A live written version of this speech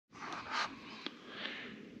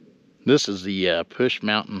This is the Push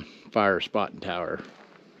Mountain Fire Spotting Tower.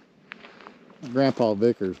 Grandpa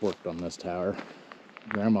Vickers worked on this tower.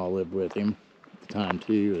 Grandma lived with him at the time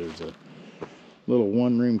too. There's a little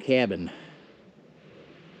one-room cabin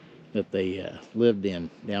that they lived in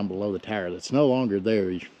down below the tower that's no longer there.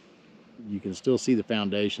 You can still see the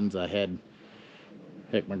foundations. Heck,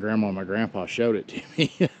 my grandma and my grandpa showed it to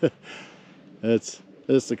me. That's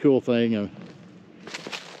the cool thing.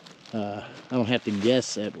 I don't have to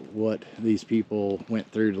guess at what these people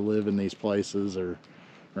went through to live in these places, or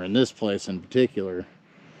in this place in particular.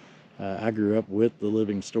 I grew up with the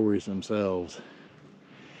living stories themselves,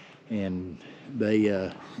 and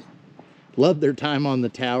they loved their time on the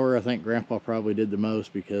tower. I think Grandpa probably did the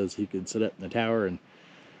most because he could sit up in the tower and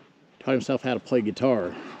taught himself how to play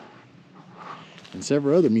guitar and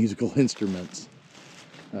several other musical instruments.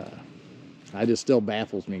 It just still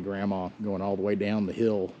baffles me, Grandma going all the way down the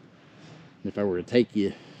hill. If I were to take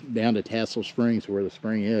you down to Tassel Springs, where the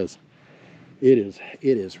spring is, it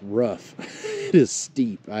is rough. It is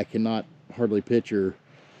steep. I cannot hardly picture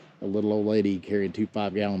a little old lady carrying 2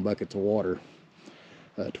 5-gallon buckets of water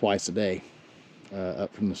twice a day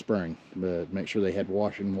up from the spring. But make sure they had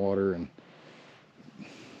washing water and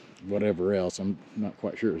whatever else. I'm not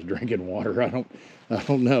quite sure it was drinking water. I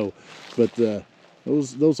don't know. But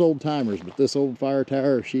those old timers. But this old fire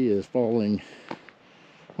tower, she is falling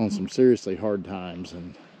on some seriously hard times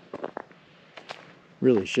and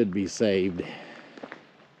really should be saved.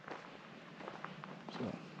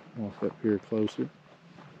 So walk up here closer.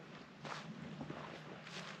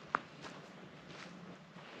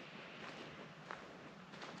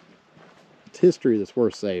 It's history that's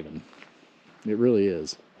worth saving. It really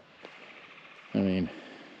is. I mean,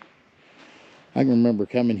 I can remember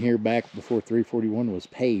coming here back before 341 was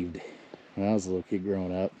paved when I was a little kid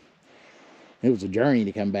growing up. It was a journey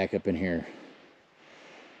to come back up in here,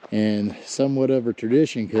 and somewhat of a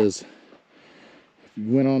tradition, because if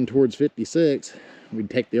you went on towards 56, we'd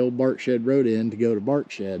take the old Bark Shed Road in to go to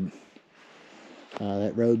Bark Shed.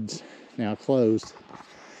 That road's now closed,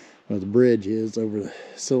 where the bridge is over the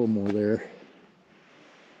Sylamore there,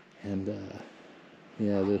 and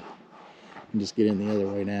yeah, you can just get in the other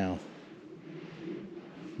way now.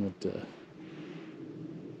 But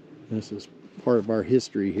this is part of our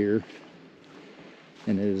history here.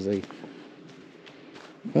 And it is a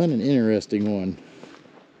fun and interesting one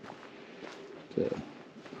to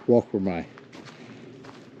walk where my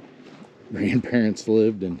grandparents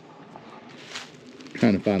lived and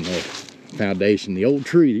trying to find the foundation. The old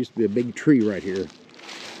tree, there used to be a big tree right here.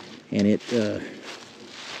 And it, I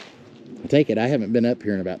take it, I haven't been up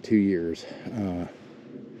here in about 2 years.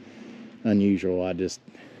 Unusual, I just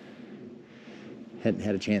hadn't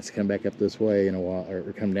had a chance to come back up this way in a while, or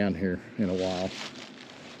come down here in a while.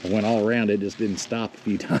 I went all around it, just didn't stop a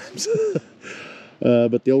few times.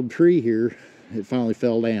 But the old tree here, it finally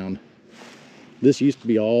fell down. This used to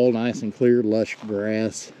be all nice and clear, lush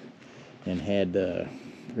grass, and had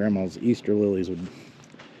Grandma's Easter lilies would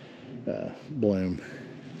bloom.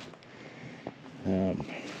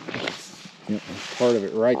 Part of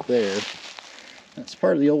it right there. That's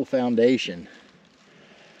part of the old foundation.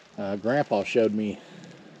 Grandpa showed me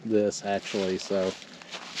this actually, so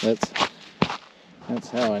that's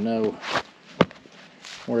how I know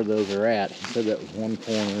where those are at. He said that was one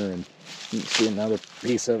corner, and you can see another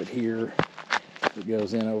piece of it here that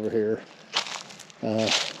goes in over here.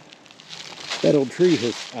 That old tree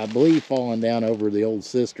has, I believe, fallen down over the old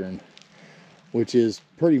cistern, which is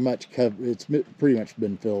pretty much covered. It's pretty much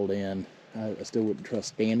been filled in. I still wouldn't trust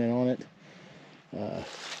standing on it.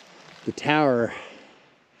 The tower,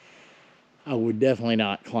 I would definitely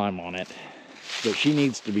not climb on it. But she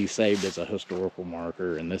needs to be saved as a historical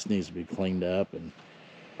marker, and this needs to be cleaned up, and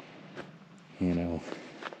you know,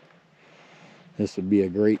 this would be a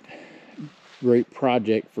great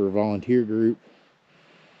project for a volunteer group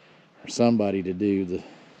or somebody to do.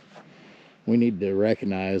 We need to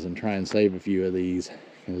recognize and try and save a few of these,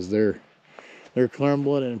 because they're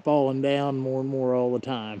crumbling and falling down more and more all the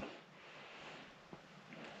time.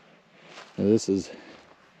 Now, this has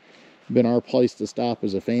been our place to stop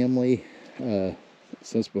as a family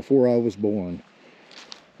since before I was born.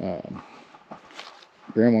 Grandma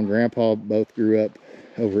and Grandpa both grew up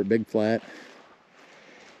over at Big Flat,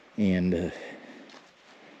 and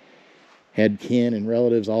had kin and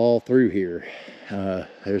relatives all through here.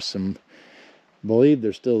 There's some, I believe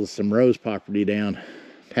there's still some Rose property down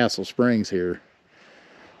Tassel Springs here,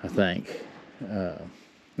 I think.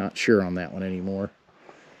 Not sure on that one anymore.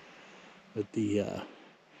 But the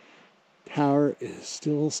tower is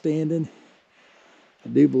still standing. I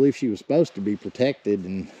do believe she was supposed to be protected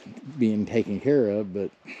and being taken care of, but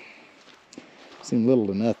Seen little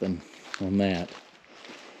to nothing on that.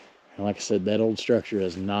 And like I said, that old structure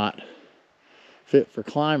is not fit for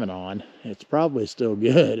climbing on. It's probably still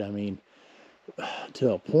good, I mean,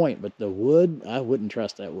 to a point, but the wood, I wouldn't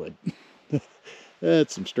trust that wood.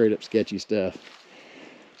 That's some straight up sketchy stuff.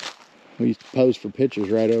 We used to pose for pictures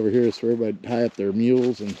right over here so everybody would tie up their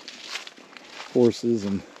mules and horses,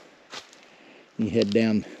 and you head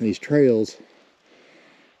down these trails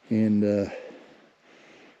and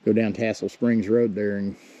go down Tassel Springs Road there,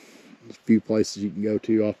 and there's a few places you can go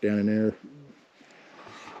to off down in there.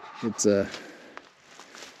 It's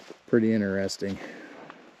pretty interesting.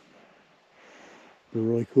 A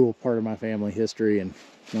really cool part of my family history, and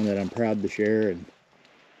one that I'm proud to share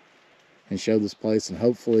and show this place. And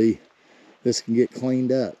hopefully this can get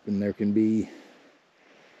cleaned up and there can be,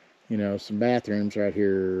 you know, some bathrooms right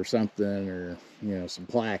here or something, or, you know, some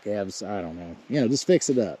plaque abs, I don't know. You know, just fix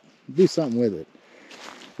it up. Do something with it.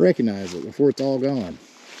 Recognize it before it's all gone.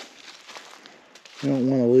 We don't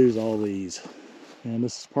want to lose all these. And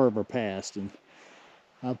this is part of our past, and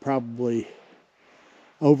I'm probably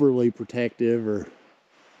overly protective or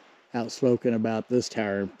outspoken about this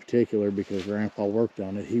tower in particular because Grandpa worked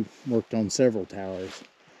on it. He worked on several towers,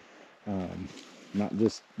 not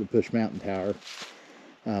just the Push Mountain Tower.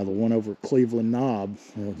 The one over at Cleveland Knob,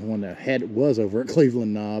 the one that was over at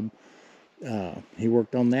Cleveland Knob, he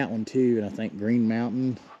worked on that one too, and I think Green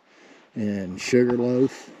Mountain and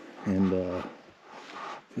Sugarloaf, and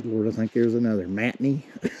good Lord, I think there's another, Matney.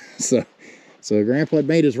 so Grandpa had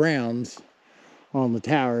made his rounds on the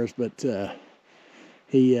towers, but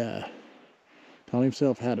he taught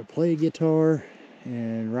himself how to play guitar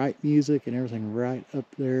and write music and everything right up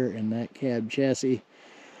there in that cab chassis,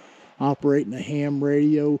 operating a ham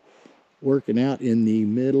radio, working out in the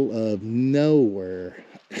middle of nowhere.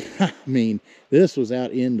 I mean, this was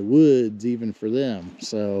out in the woods even for them.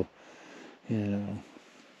 So, you know,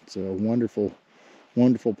 it's a wonderful,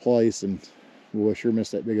 wonderful place, and boy, I sure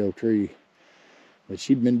miss that big old tree. But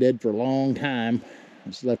she'd been dead for a long time.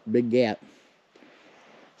 It's left a big gap.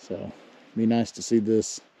 So it'd be nice to see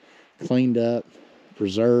this cleaned up,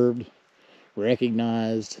 preserved,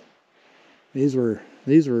 recognized. These were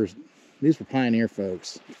pioneer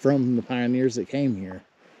folks from the pioneers that came here,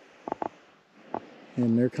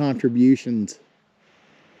 and their contributions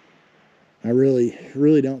I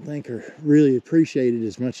really don't think are really appreciated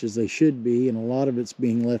as much as they should be, and a lot of it's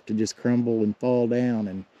being left to just crumble and fall down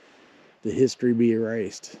and the history be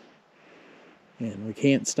erased. And we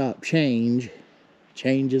can't stop change.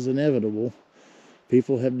 Change is inevitable.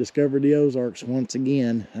 People have discovered the Ozarks once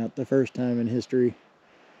again, not the first time in history.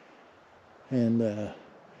 And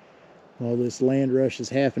while this land rush is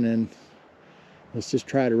happening, let's just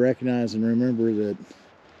try to recognize and remember that,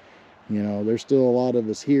 you know, there's still a lot of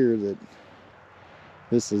us here that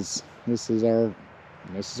this is our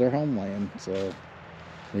homeland. So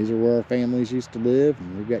these are where our families used to live,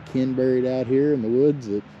 and we've got kin buried out here in the woods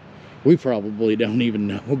that we probably don't even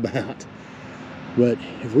know about. But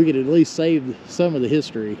if we could at least save some of the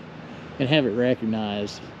history and have it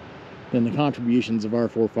recognized, then the contributions of our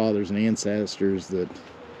forefathers and ancestors that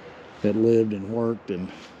lived and worked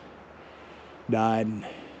and died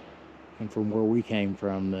and from where we came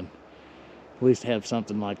from, then at least have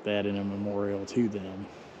something like that in a memorial to them.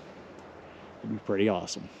 It'd be pretty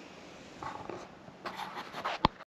awesome.